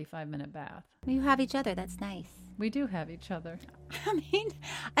relaxing 45-minute bath. You have each other. That's nice. We do have each other. I mean,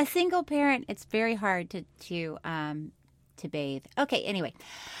 a single parent, it's very hard to bathe. Okay, anyway.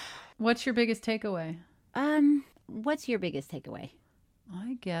 What's your biggest takeaway? What's your biggest takeaway?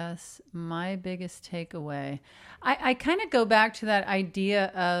 I guess my biggest takeaway, I kind of go back to that idea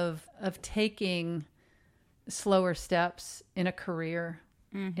of taking slower steps in a career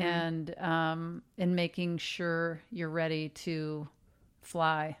and making sure you're ready to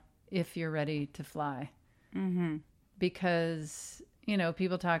fly if you're ready to fly. Mm-hmm. Because,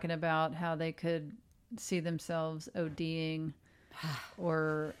 people talking about how they could see themselves ODing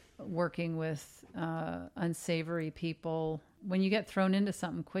or working with unsavory people. When you get thrown into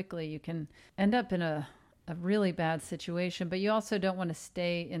something quickly, you can end up in a really bad situation, but you also don't want to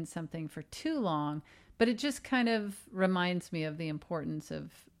stay in something for too long. But it just kind of reminds me of the importance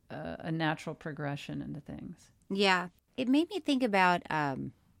of a natural progression into things. Yeah. It made me think about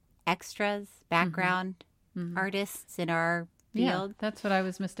extras, background artists in our field. Yeah, that's what I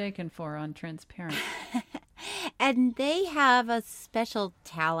was mistaken for on Transparent. And they have a special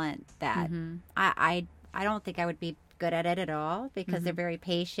talent that I don't think I would be good at it at all, because they're very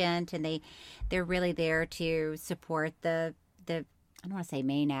patient and they're really there to support the I don't want to say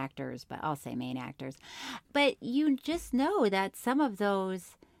main actors, but I'll say main actors. But you just know that some of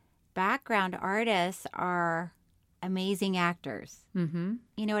those background artists are amazing actors. Mm-hmm.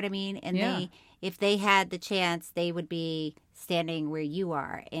 You know what I mean? And if they had the chance, they would be standing where you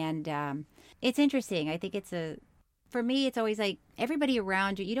are. And it's interesting. I think for me, it's always like everybody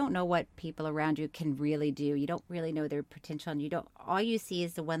around you, you don't know what people around you can really do. You don't really know their potential. And all you see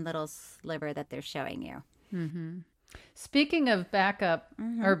is the one little sliver that they're showing you. Mm-hmm. Speaking of backup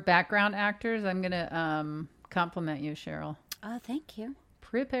or background actors, I'm going to compliment you, Cheryl. Oh, thank you.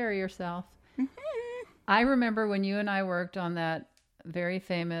 Prepare yourself. I remember when you and I worked on that very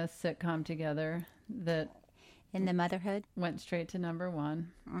famous sitcom together that In the Motherhood went straight to #1.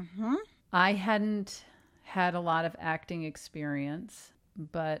 I hadn't had a lot of acting experience,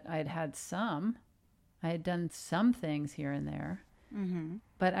 but I'd had some. I had done some things here and there.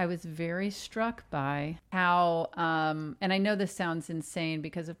 But I was very struck by how, and I know this sounds insane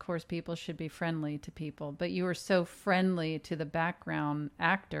because, of course, people should be friendly to people, but you were so friendly to the background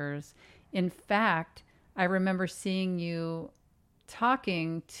actors. In fact, I remember seeing you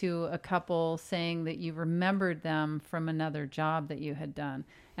talking to a couple saying that you remembered them from another job that you had done.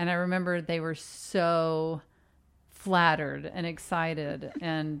 And I remember they were so flattered and excited.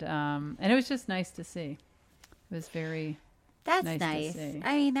 And it was just nice to see. It was very... That's nice. nice. To see.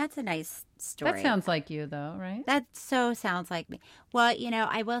 I mean, that's a nice story. That sounds like you, though, right? That so sounds like me. Well,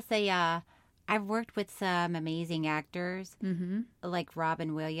 I will say I've worked with some amazing actors, like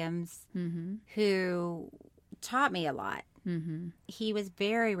Robin Williams, who taught me a lot. He was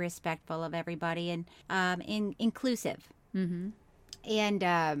very respectful of everybody and inclusive. And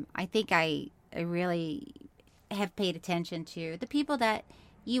I think I really have paid attention to the people that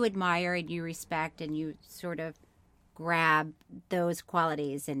you admire and you respect, and you sort of grab those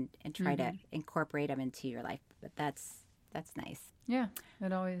qualities and try to incorporate them into your life. But that's nice. Yeah,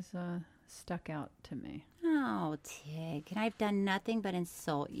 it always stuck out to me. Oh, Tig, and I've done nothing but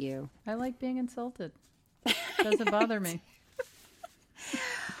insult you. I like being insulted. Doesn't bother me.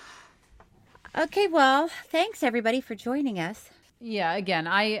 Okay, well, thanks everybody for joining us. Yeah, again,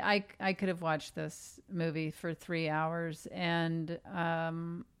 I could have watched this movie for 3 hours, and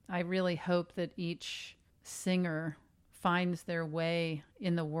I really hope that each singer finds their way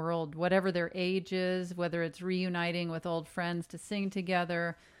in the world, whatever their age is, whether it's reuniting with old friends to sing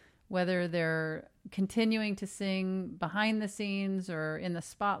together, whether they're continuing to sing behind the scenes or in the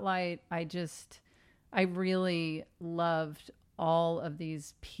spotlight. I really loved all of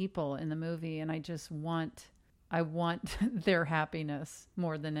these people in the movie, and I want their happiness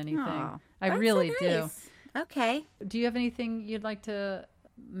more than anything. Aw, I that's really so nice. do. Okay. Do you have anything you'd like to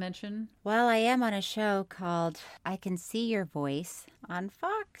mention? Well, I am on a show called I Can See Your Voice on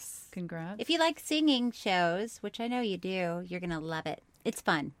Fox. Congrats. If you like singing shows, which I know you do, you're going to love it. It's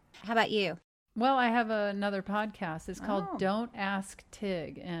fun. How about you? Well, I have another podcast. It's called Oh. Don't Ask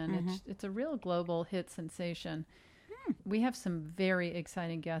Tig, and it's a real global hit sensation. We have some very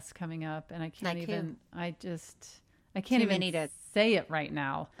exciting guests coming up, and I can't Like who? even. I can't Too even many to- say it right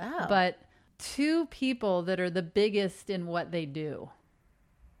now. Oh. But two people that are the biggest in what they do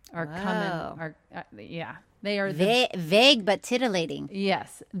are coming. They are vague but titillating.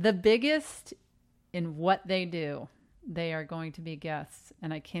 Yes, the biggest in what they do. They are going to be guests,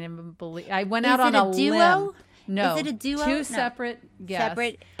 and I can't even believe. I went out on a duo? limb. No, Is it a duo? Two No. separate guests.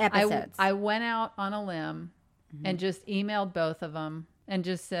 Separate episodes. I went out on a limb and just emailed both of them and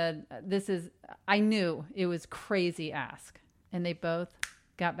just said, I knew it was crazy ask. And they both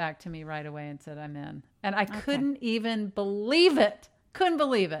got back to me right away and said, I'm in. And I couldn't even believe it. Couldn't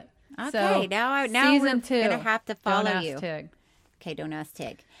believe it. Okay, So, now season we're 2. going to have to follow Don't Ask you. Tig. Okay, Don't Ask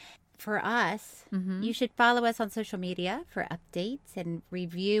Tig. For us, you should follow us on social media for updates and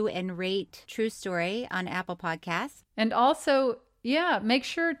review and rate True Story on Apple Podcasts. And also, make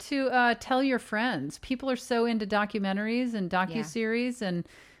sure to tell your friends. People are so into documentaries and docuseries, and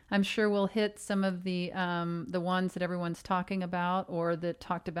I'm sure we'll hit some of the ones that everyone's talking about or that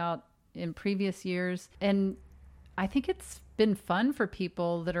talked about in previous years. And I think it's been fun for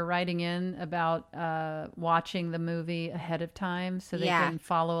people that are writing in about watching the movie ahead of time so they can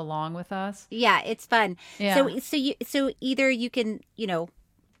follow along with us. Yeah, it's fun. Yeah. So either you can,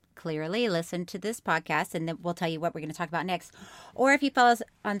 clearly listen to this podcast and then we'll tell you what we're going to talk about next. Or if you follow us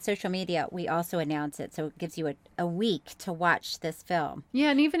on social media, we also announce it. So it gives you a week to watch this film.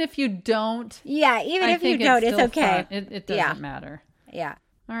 Yeah, and even if you don't. Yeah, even if you don't, it's still okay. fun. It doesn't matter. Yeah.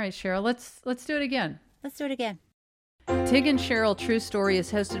 All right, Cheryl, let's do it again. Let's do it again. Tig and Cheryl True Story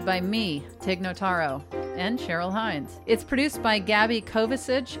is hosted by me, Tig Notaro, and Cheryl Hines. It's produced by Gabby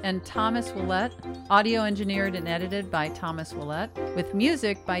Kovacic and Thomas Willett, audio engineered and edited by Thomas Willett, with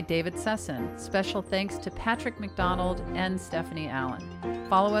music by David Sesson. Special thanks to Patrick McDonald and Stephanie Allen.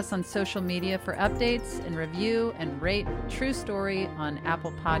 Follow us on social media for updates and review and rate True Story on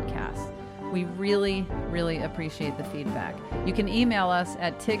Apple Podcasts. We really, really appreciate the feedback. You can email us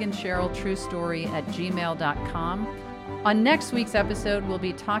at tigandcheryltruestory@gmail.com. On next week's episode, we'll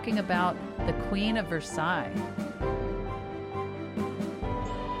be talking about the Queen of Versailles.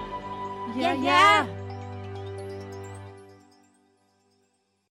 Yeah.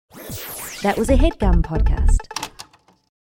 That was a HeadGum podcast.